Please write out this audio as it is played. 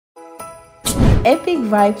Epic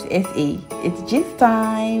Vibes SA. It's gist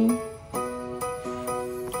time.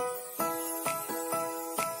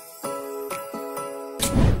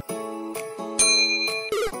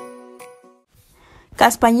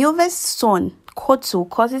 Casper Nyovest's son, Kotso,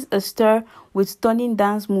 causes a stir with stunning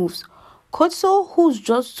dance moves. Kotso, who's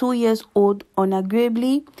just 2 years old,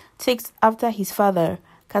 unarguably takes after his father,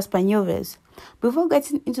 Casper Nyovest. Before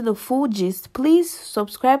getting into the full gist, please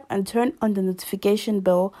subscribe and turn on the notification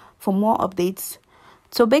bell for more updates.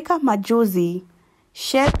 Tobeka Majozi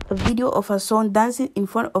shared a video of her son dancing in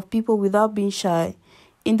front of people without being shy.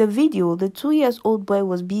 In the video, the 2-year-old boy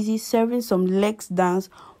was busy serving some legs dance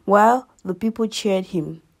while the people cheered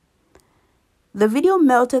him. The video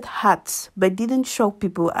melted hearts but didn't shock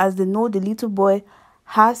people as they know the little boy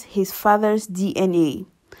has his father's DNA.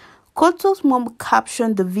 Kotso's mom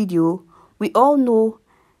captioned the video, "We all know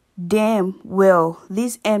damn well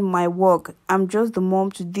this ain't my work. I'm just the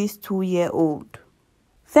mom to this 2-year-old."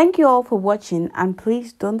 Thank you all for watching, and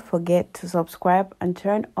please don't forget to subscribe and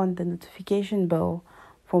turn on the notification bell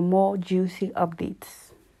for more juicy updates.